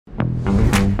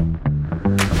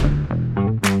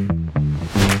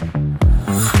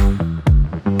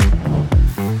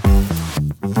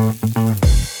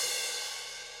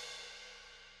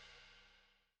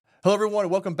Hello, everyone,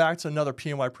 and welcome back to another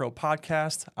PNY Pro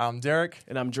podcast. I'm Derek.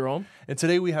 And I'm Jerome. And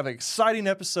today we have an exciting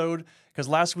episode because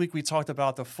last week we talked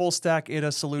about the full stack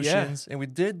ADA solutions, and we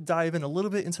did dive in a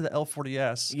little bit into the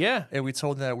L40S. Yeah. And we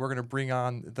told them that we're going to bring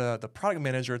on the product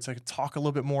manager to talk a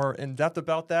little bit more in depth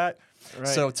about that. Right.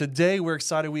 So today we're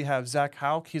excited. We have Zack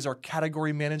Houck. He's our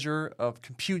category manager of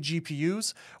compute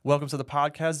GPUs. Welcome to the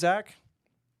podcast, Zack.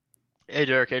 Hey,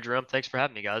 Derek. Hey, Jerome. Thanks for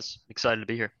having me, guys. Excited to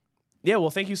be here. Yeah,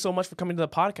 well, thank you so much for coming to the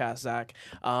podcast, Zach.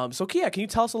 So, Kia, can you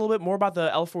tell us a little bit more about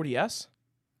the L40S?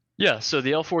 Yeah, so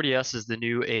the L40S is the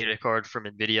new ADA card from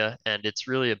NVIDIA, and it's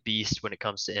really a beast when it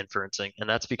comes to inferencing, and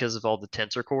that's because of all the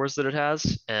tensor cores that it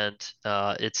has, and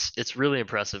it's really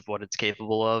impressive what it's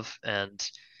capable of, and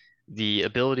the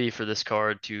ability for this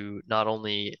card to not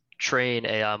only train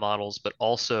AI models, but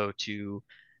also to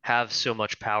have so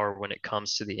much power when it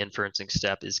comes to the inferencing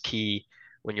step is key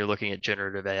when you're looking at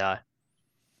generative AI.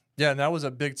 Yeah, and that was a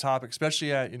big topic,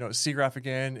 especially at SIGGRAPH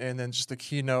again, and then just the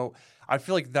keynote. I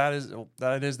feel like that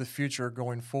is the future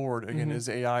going forward. Again, is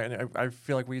AI, and I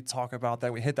feel like we talk about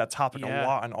that. We hit that topic a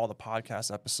lot on all the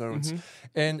podcast episodes.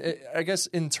 And I guess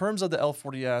in terms of the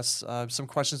L40S, some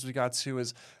questions we got to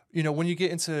is, when you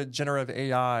get into generative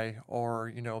AI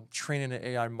or training an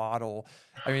AI model,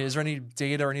 I mean, is there any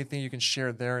data or anything you can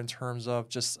share there in terms of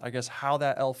just, I guess, how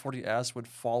that L40S would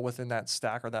fall within that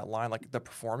stack or that line, like the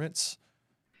performance?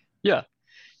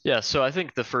 Yeah. So I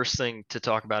think the first thing to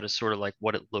talk about is sort of like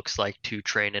what it looks like to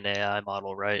train an AI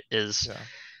model, right?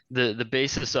 The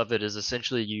basis of it is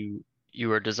essentially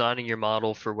you are designing your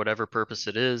model for whatever purpose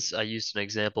it is. I used an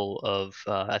example of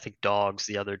I think dogs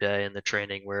the other day in the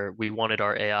training where we wanted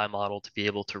our AI model to be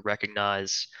able to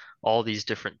recognize all these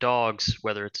different dogs,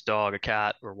 whether it's a dog, a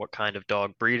cat, or what kind of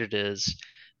dog breed it is.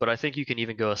 But I think you can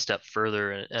even go a step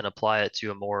further and apply it to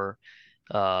a more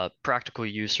practical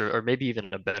use or maybe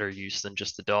even a better use than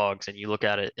just the dogs. And you look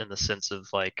at it in the sense of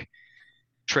like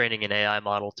training an AI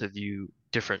model to view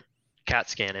different CAT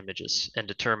scan images and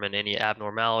determine any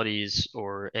abnormalities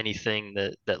or anything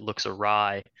that looks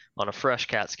awry on a fresh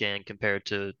CAT scan compared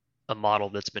to a model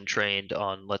that's been trained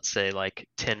on, let's say, like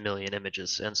 10 million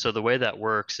images. And so the way that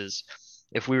works is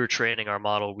if we were training our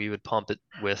model, we would pump it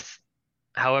with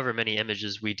however many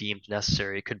images we deemed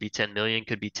necessary. It could be 10 million,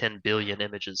 could be 10 billion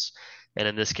images. And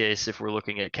in this case, if we're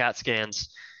looking at CAT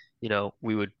scans,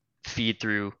 we would feed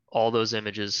through all those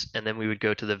images and then we would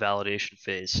go to the validation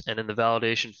phase. And in the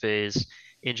validation phase,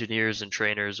 engineers and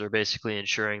trainers are basically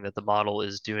ensuring that the model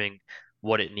is doing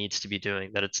what it needs to be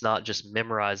doing, that it's not just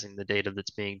memorizing the data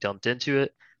that's being dumped into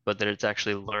it, but that it's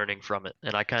actually learning from it.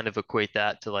 And I kind of equate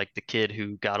that to like the kid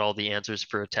who got all the answers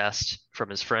for a test from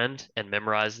his friend and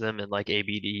memorized them in like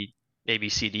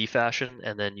ABCD fashion.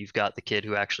 And then you've got the kid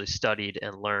who actually studied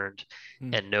and learned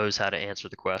and knows how to answer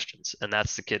the questions. And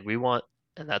that's the kid we want.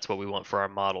 And that's what we want for our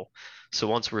model. So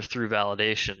once we're through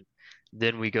validation,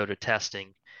 then we go to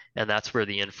testing. And that's where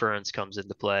the inference comes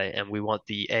into play. And we want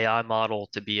the AI model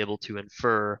to be able to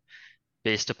infer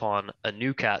based upon a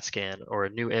new CAT scan or a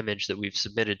new image that we've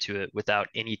submitted to it without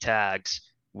any tags.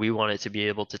 We want it to be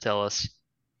able to tell us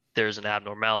there's an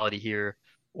abnormality here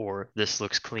or this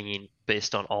looks clean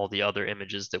based on all the other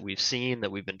images that we've seen,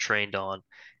 that we've been trained on,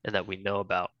 and that we know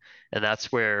about. And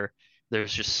that's where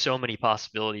there's just so many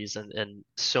possibilities and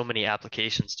so many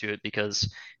applications to it because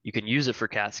you can use it for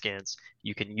CAT scans.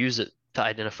 You can use it to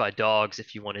identify dogs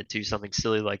if you wanted to, something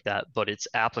silly like that, but it's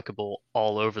applicable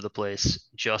all over the place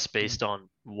just based on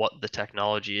what the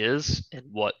technology is and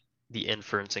what the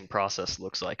inferencing process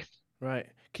looks like. Right.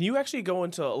 Can you actually go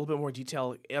into a little bit more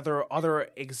detail? Other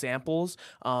examples?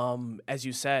 As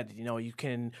you said, you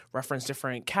can reference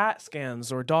different cat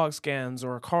scans or dog scans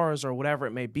or cars or whatever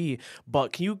it may be.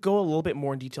 But can you go a little bit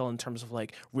more in detail in terms of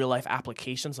like real life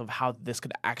applications of how this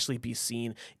could actually be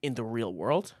seen in the real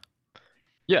world?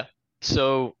 Yeah.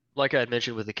 So like I had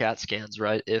mentioned with the CAT scans,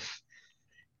 right? If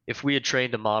we had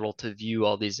trained a model to view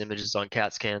all these images on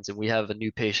CAT scans and we have a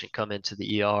new patient come into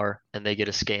the ER and they get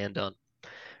a scan done,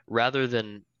 rather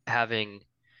than having,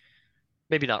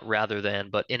 maybe not rather than,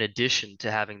 but in addition to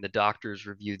having the doctors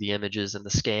review the images and the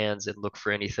scans and look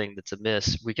for anything that's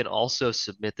amiss, we can also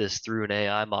submit this through an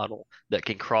AI model that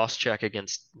can cross-check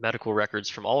against medical records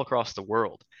from all across the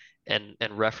world and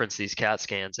reference these CAT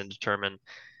scans and determine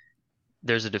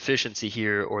there's a deficiency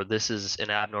here, or this is an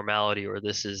abnormality, or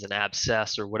this is an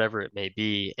abscess, or whatever it may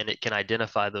be. And it can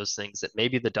identify those things that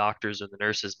maybe the doctors or the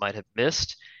nurses might have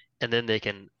missed. And then they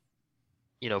can,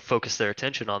 focus their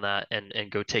attention on that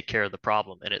and go take care of the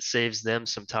problem. And it saves them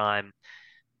some time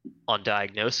on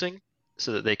diagnosing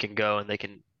so that they can go and they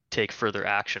can take further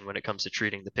action when it comes to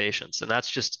treating the patients. And that's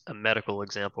just a medical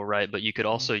example, right? But you could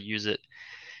also use it,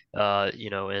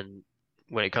 in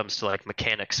when it comes to like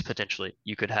mechanics, potentially.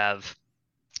 You could have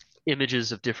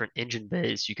images of different engine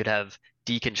bays. You could have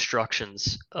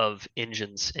deconstructions of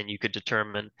engines, and you could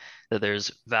determine that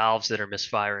there's valves that are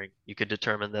misfiring. You could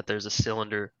determine that there's a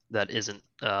cylinder that isn't,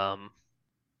 at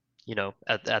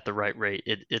the right rate.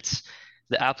 It's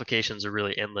the applications are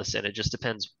really endless, and it just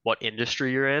depends what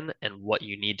industry you're in and what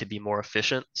you need to be more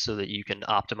efficient so that you can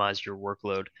optimize your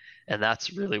workload. And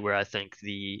that's really where I think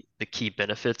the key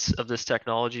benefits of this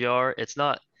technology are. It's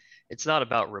not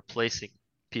about replacing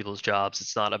people's jobs.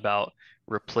 It's not about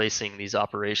replacing these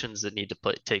operations that need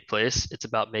to take place. It's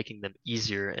about making them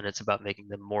easier, and it's about making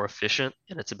them more efficient,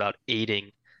 and it's about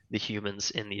aiding the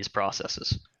humans in these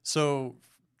processes. So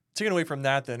taking away from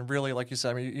that, then really, like you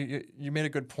said, I mean, you made a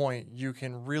good point. You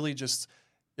can really just,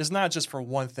 it's not just for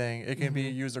one thing. It can be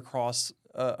used across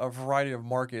a variety of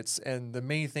markets. And the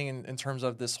main thing in terms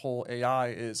of this whole AI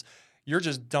is you're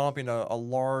just dumping a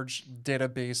large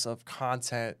database of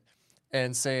content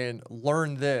and saying,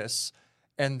 learn this.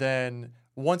 And then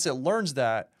once it learns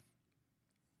that,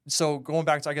 so going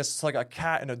back to, I guess it's like a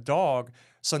cat and a dog.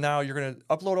 So now you're going to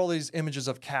upload all these images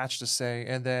of cats to say,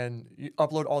 and then you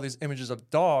upload all these images of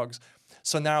dogs.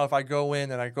 So now if I go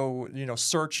in and I go,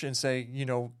 search and say,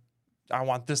 I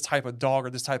want this type of dog or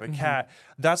this type of cat,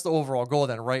 that's the overall goal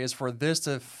then, right? Is for this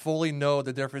to fully know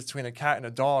the difference between a cat and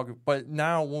a dog. But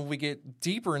now when we get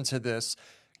deeper into this,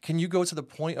 can you go to the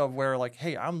point of where like,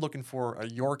 hey, I'm looking for a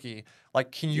Yorkie.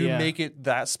 Like, can you make it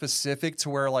that specific to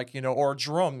where like, or a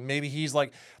drum, maybe he's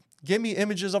like, give me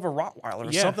images of a Rottweiler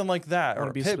or something like that, or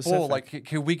a pit bull. Like,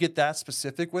 can we get that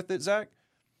specific with it, Zach?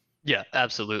 Yeah,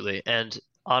 absolutely. And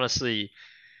honestly,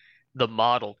 the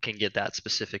model can get that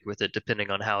specific with it depending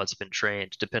on how it's been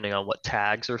trained, depending on what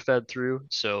tags are fed through.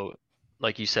 So,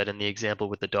 like you said in the example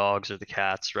with the dogs or the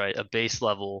cats, right? A base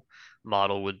level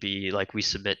model would be like we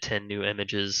submit 10 new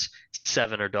images,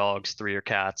 7 are dogs, 3 are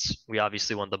cats. We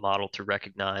obviously want the model to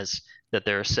recognize that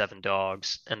there are 7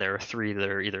 dogs and there are 3 that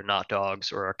are either not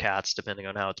dogs or are cats, depending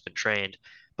on how it's been trained.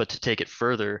 But to take it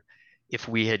further, if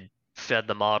we had fed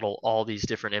the model all these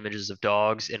different images of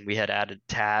dogs and we had added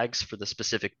tags for the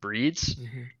specific breeds,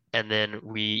 and then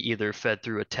we either fed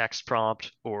through a text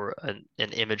prompt or an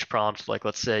image prompt. Like,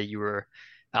 let's say you were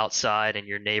outside and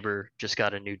your neighbor just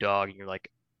got a new dog and you're like,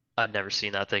 I've never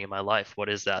seen that thing in my life. What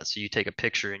is that? So you take a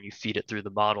picture and you feed it through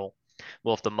the model.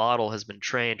 Well, if the model has been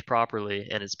trained properly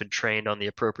and it's been trained on the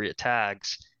appropriate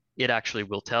tags, it actually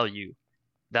will tell you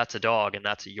that's a dog and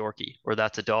that's a Yorkie, or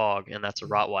that's a dog and that's a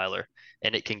Rottweiler.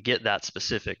 And it can get that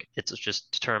specific. It's just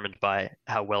determined by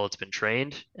how well it's been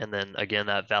trained. And then again,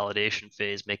 that validation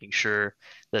phase, making sure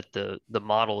that the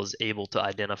model is able to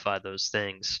identify those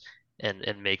things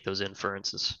and make those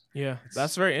inferences. Yeah,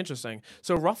 that's very interesting.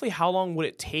 So roughly how long would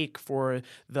it take for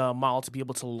the model to be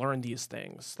able to learn these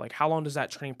things? Like how long does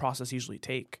that training process usually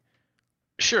take?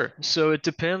 Sure. So it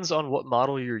depends on what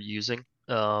model you're using.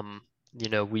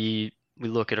 We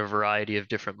look at a variety of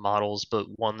different models, but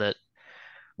one that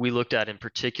we looked at in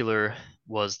particular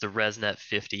was the ResNet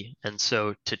 50. And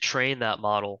so to train that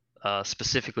model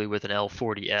specifically with an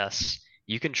L40S,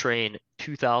 you can train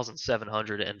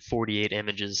 2,748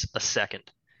 images a second.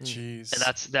 Jeez. And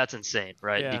that's insane,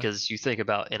 right? Yeah. Because you think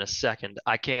about in a second,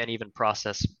 I can't even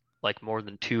process like more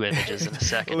than 2 images in a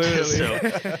second.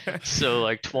 So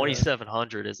like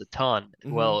 2,700 is a ton.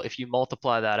 Well, if you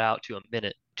multiply that out to a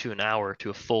minute, to an hour, to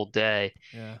a full day,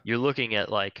 you're looking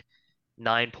at like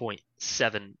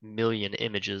 9.7 million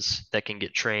images that can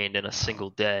get trained in a single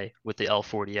day with the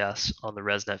L40S on the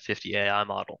ResNet 50 AI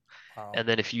model. Wow. And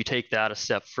then if you take that a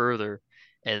step further,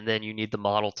 and then you need the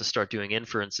model to start doing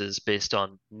inferences based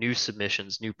on new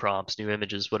submissions, new prompts, new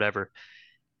images, whatever,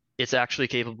 it's actually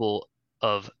capable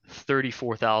of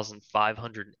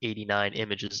 34,589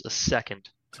 images a second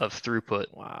of throughput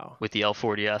with the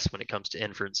L40S when it comes to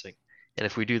inferencing. And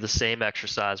if we do the same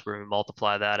exercise where we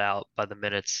multiply that out by the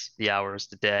minutes, the hours,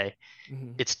 the day,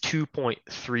 it's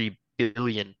 2.3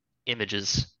 billion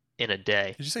images in a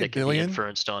day. Did you say that can billion? Be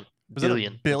inferenced on. Was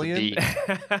billion. That a billion?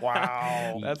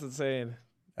 Wow. That's insane.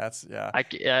 That's I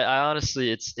honestly,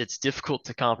 it's difficult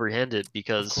to comprehend it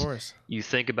because you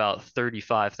think about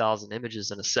 35,000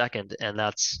 images in a second, and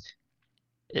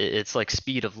it's like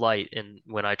speed of light. And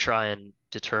when I try and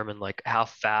determine like how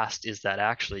fast is that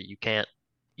actually, you can't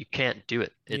do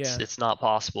it. It's not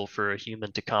possible for a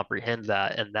human to comprehend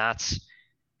that, and that's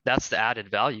the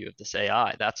added value of this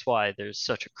AI. That's why there's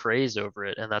such a craze over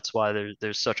it, and that's why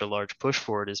there's such a large push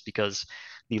for it, is because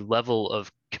the level of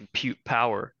compute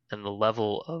power and the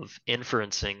level of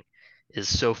inferencing is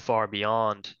so far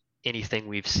beyond anything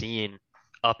we've seen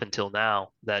up until now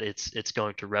that it's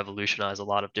going to revolutionize a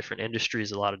lot of different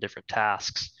industries, a lot of different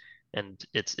tasks. and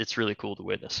it's really cool to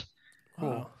witness. Cool.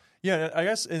 Wow. Yeah, I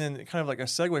guess, and then kind of like a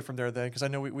segue from there then, because I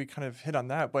know we kind of hit on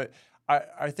that, but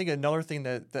I think another thing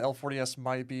that the L40S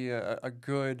might be a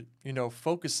good,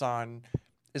 focus on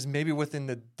is maybe within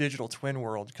the digital twin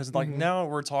world. Because like now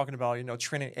we're talking about,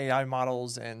 training AI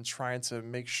models and trying to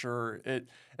make sure it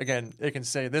can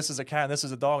say this is a cat, and this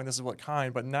is a dog, and this is what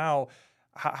kind. But now,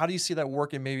 how do you see that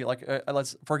working? Maybe like,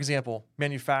 for example,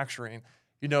 manufacturing.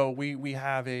 We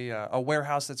have a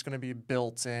warehouse that's going to be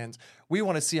built, and we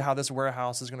want to see how this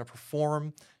warehouse is going to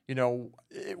perform.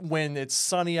 When it's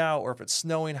sunny out or if it's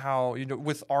snowing, how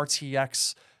with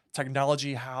RTX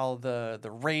technology, how the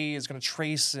ray is going to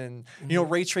trace and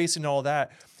ray tracing and all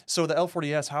that. So the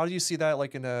L40S, how do you see that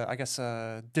like in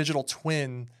a digital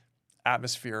twin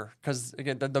atmosphere? Because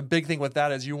again, the big thing with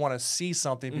that is you want to see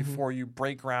something before you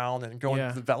break ground and go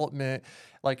into development.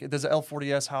 Like, does the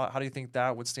L40S, how do you think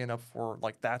that would stand up for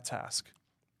like that task?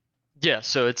 Yeah,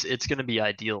 so it's going to be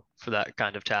ideal for that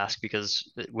kind of task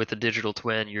because with a digital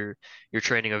twin, you're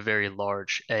training a very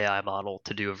large AI model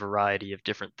to do a variety of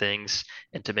different things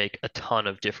and to make a ton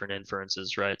of different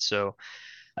inferences, right? So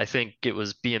I think it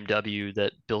was BMW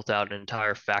that built out an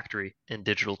entire factory in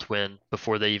digital twin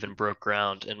before they even broke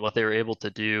ground. And what they were able to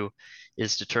do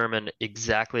is determine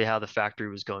exactly how the factory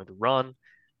was going to run,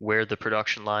 where the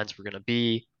production lines were going to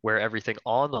be, where everything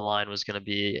on the line was going to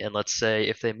be. And let's say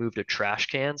if they moved a trash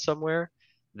can somewhere,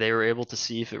 they were able to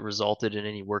see if it resulted in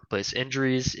any workplace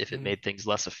injuries, if it made things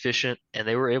less efficient, and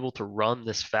they were able to run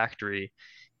this factory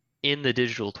in the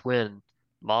digital twin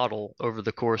model over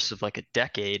the course of like a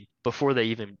decade before they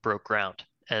even broke ground.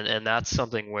 And that's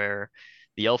something where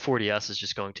the L40S is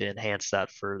just going to enhance that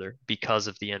further because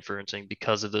of the inferencing,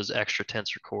 because of those extra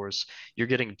tensor cores. You're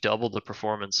getting double the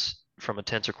performance from a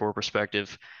tensor core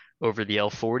perspective over the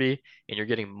L40, and you're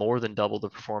getting more than double the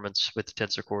performance with the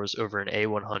tensor cores over an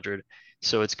A100.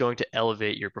 So it's going to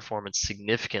elevate your performance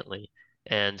significantly,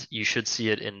 and you should see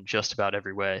it in just about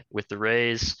every way with the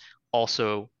rays,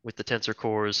 also with the tensor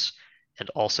cores, and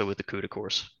also with the CUDA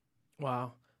cores.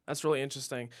 Wow. That's really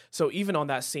interesting. So even on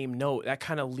that same note, that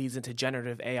kind of leads into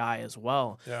generative AI as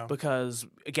well. Yeah. Because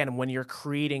again, when you're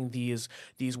creating these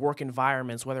work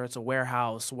environments, whether it's a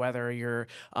warehouse, whether you're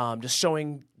just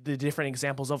showing the different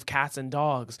examples of cats and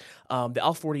dogs, the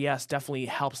L40S definitely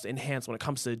helps to enhance when it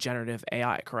comes to generative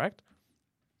AI, correct?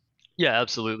 Yeah,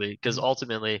 absolutely. Because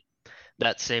ultimately,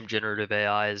 that same generative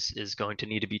AI is going to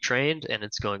need to be trained, and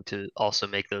it's going to also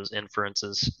make those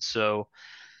inferences. So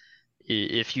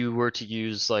if you were to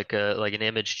use like an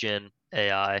image gen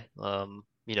AI,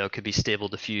 it could be Stable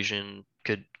Diffusion,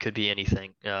 could be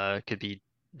anything, could be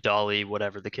Dolly,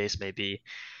 whatever the case may be.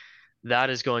 That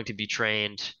is going to be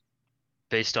trained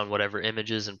based on whatever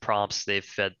images and prompts they've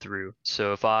fed through.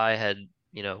 So if I had,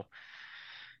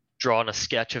 drawn a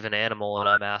sketch of an animal and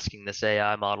I'm asking this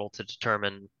AI model to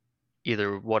determine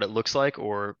either what it looks like,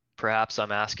 or perhaps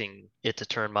I'm asking it to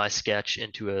turn my sketch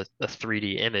into a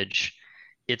 3D image,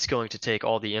 it's going to take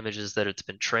all the images that it's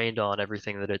been trained on,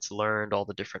 everything that it's learned, all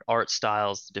the different art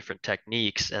styles, the different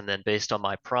techniques, and then based on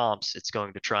my prompts, it's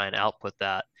going to try and output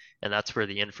that. And that's where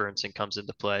the inferencing comes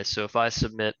into play. So if I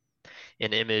submit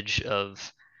an image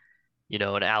of,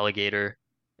 an alligator,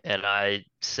 and I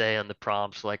say on the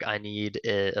prompt, like, I need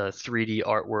a 3D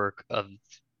artwork of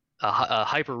a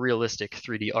hyper realistic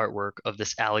 3D artwork of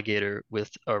this alligator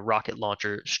with a rocket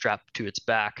launcher strapped to its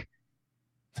back,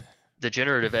 the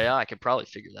generative AI can probably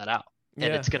figure that out.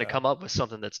 And it's going to come up with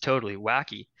something that's totally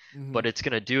wacky, but it's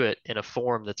going to do it in a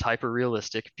form that's hyper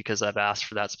realistic because I've asked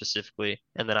for that specifically.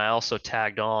 And then I also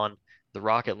tagged on the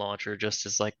rocket launcher just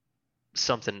as like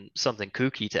something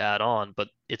kooky to add on, but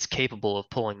it's capable of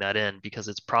pulling that in because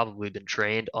it's probably been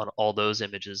trained on all those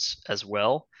images as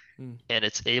well. And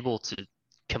it's able to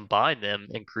combine them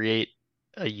and create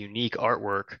a unique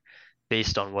artwork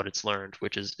based on what it's learned,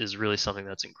 which is really something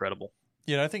that's incredible.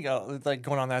 Yeah, I think like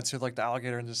going on that too, like the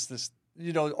alligator and just this,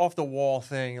 off the wall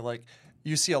thing, like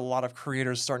you see a lot of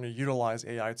creators starting to utilize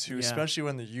AI too, especially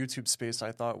in the YouTube space.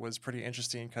 I thought was pretty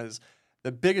interesting because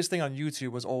the biggest thing on YouTube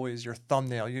was always your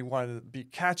thumbnail. You wanted to be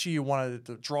catchy, you wanted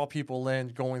to draw people in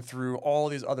going through all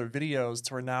these other videos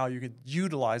to where now you could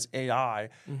utilize AI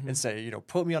and say,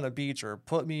 put me on a beach or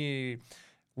put me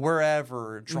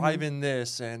wherever, drive in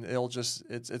this, and it'll just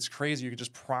it's crazy. You can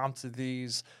just prompt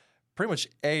these pretty much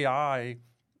AI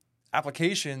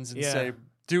applications and say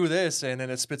do this, and then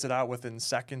it spits it out within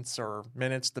seconds or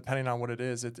minutes, depending on what it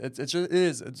is.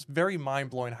 It's very mind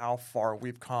blowing how far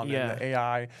we've come in the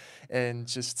AI and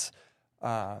just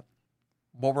what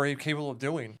we're capable of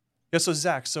doing. Yeah, so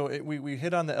Zach, we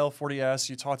hit on the L40S.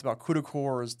 You talked about CUDA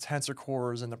cores, tensor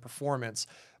cores, and the performance.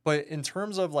 But in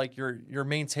terms of like your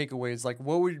main takeaways, like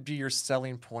what would be your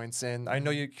selling points? And I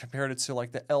know you compared it to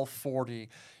like the L40.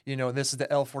 You know, this is the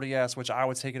L40S, which I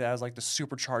would take it as like the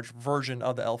supercharged version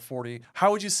of the L40.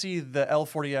 How would you see the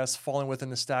L40S falling within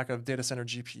the stack of data center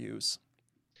GPUs?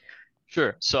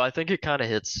 Sure. So I think it kind of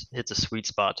hits a sweet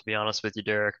spot, to be honest with you,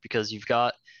 Derek, because you've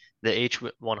got the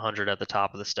H100 at the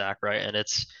top of the stack, right? And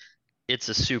it's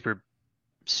a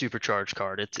supercharged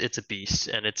card. It's a beast,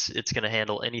 and it's going to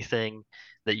handle anything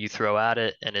that you throw at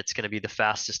it, and it's going to be the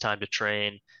fastest time to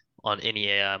train on any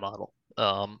AI model.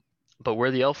 But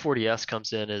where the L40S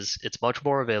comes in is it's much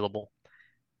more available,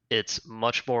 it's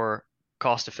much more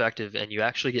cost effective, and you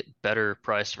actually get better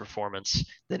price performance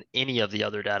than any of the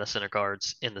other data center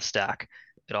cards in the stack.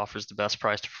 It offers the best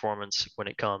price performance when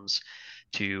it comes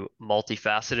to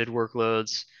multifaceted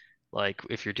workloads. Like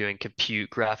if you're doing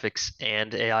compute, graphics,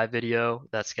 and AI video,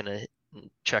 that's going to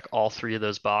check all three of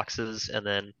those boxes. And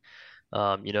then,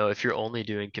 if you're only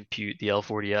doing compute, the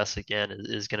L40S again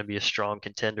is going to be a strong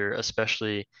contender,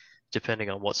 especially depending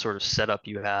on what sort of setup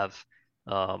you have.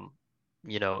 Um,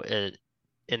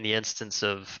 in the instance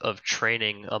of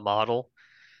training a model,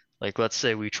 like let's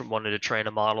say we wanted to train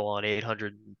a model on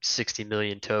 860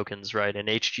 million tokens, right? And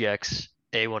HGX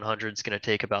A100 is going to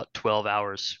take about 12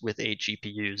 hours with 8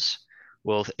 GPUs.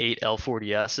 Well, with 8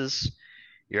 L40Ss,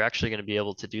 you're actually going to be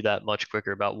able to do that much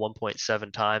quicker, about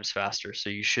 1.7 times faster. So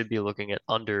you should be looking at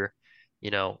under,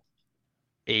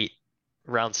 8,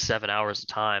 around 7 hours of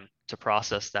time to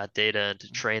process that data and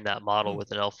to train that model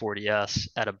with an L40S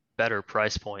at a better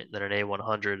price point than an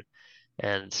A100.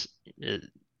 And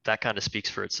that kind of speaks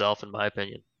for itself, in my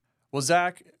opinion. Well,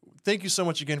 Zach, thank you so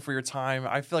much again for your time.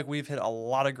 I feel like we've hit a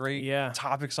lot of great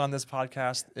topics on this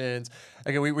podcast. And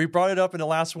again, we brought it up in the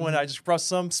last one. I just brought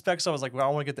some specs. I was like, well, I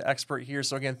want to get the expert here.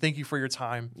 So again, thank you for your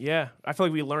time. Yeah, I feel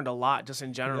like we learned a lot just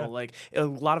in general. Like a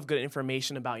lot of good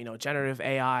information about, generative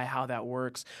AI, how that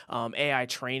works, AI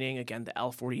training, again, the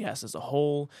L40S as a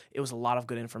whole. It was a lot of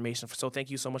good information. So thank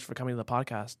you so much for coming to the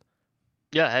podcast.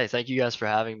 Yeah, hey, thank you guys for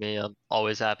having me. I'm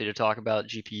always happy to talk about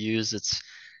GPUs. It's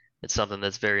something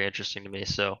that's very interesting to me.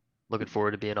 So looking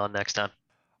forward to being on next time.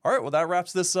 All right, well, that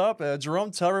wraps this up.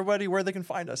 Jerome, tell everybody where they can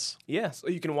find us. Yeah, so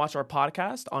you can watch our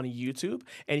podcast on YouTube,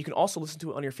 and you can also listen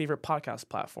to it on your favorite podcast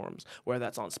platforms, whether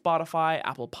that's on Spotify,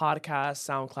 Apple Podcasts,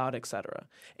 SoundCloud, etc.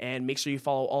 And make sure you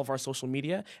follow all of our social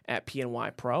media at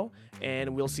PNY Pro,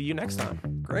 and we'll see you next time.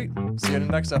 Great. See you in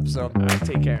the next episode. All right,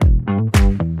 take care.